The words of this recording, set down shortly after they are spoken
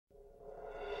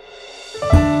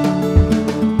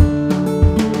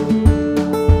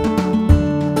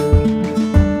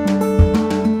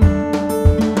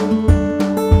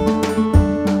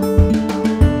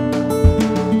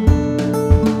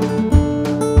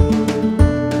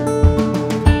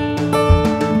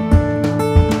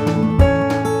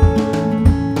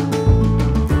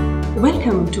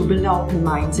Open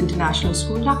Minds International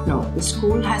School, Lucknow. The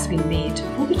school has been made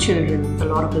for the children with a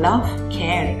lot of love,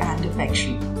 care and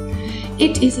affection.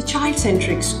 It is a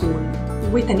child-centric school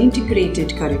with an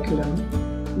integrated curriculum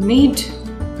made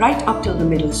right up till the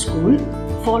middle school,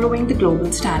 following the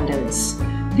global standards.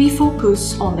 We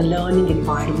focus on the learning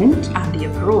environment and the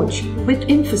approach with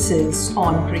emphasis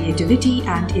on creativity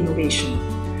and innovation.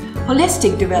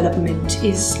 Holistic development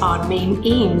is our main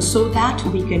aim so that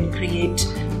we can create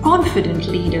confident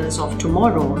leaders of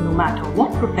tomorrow. No matter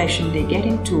what profession they get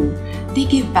into, they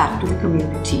give back to the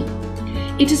community.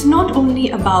 It is not only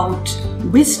about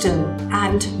wisdom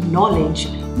and knowledge,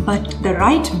 but the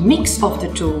right mix of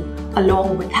the two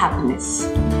along with happiness.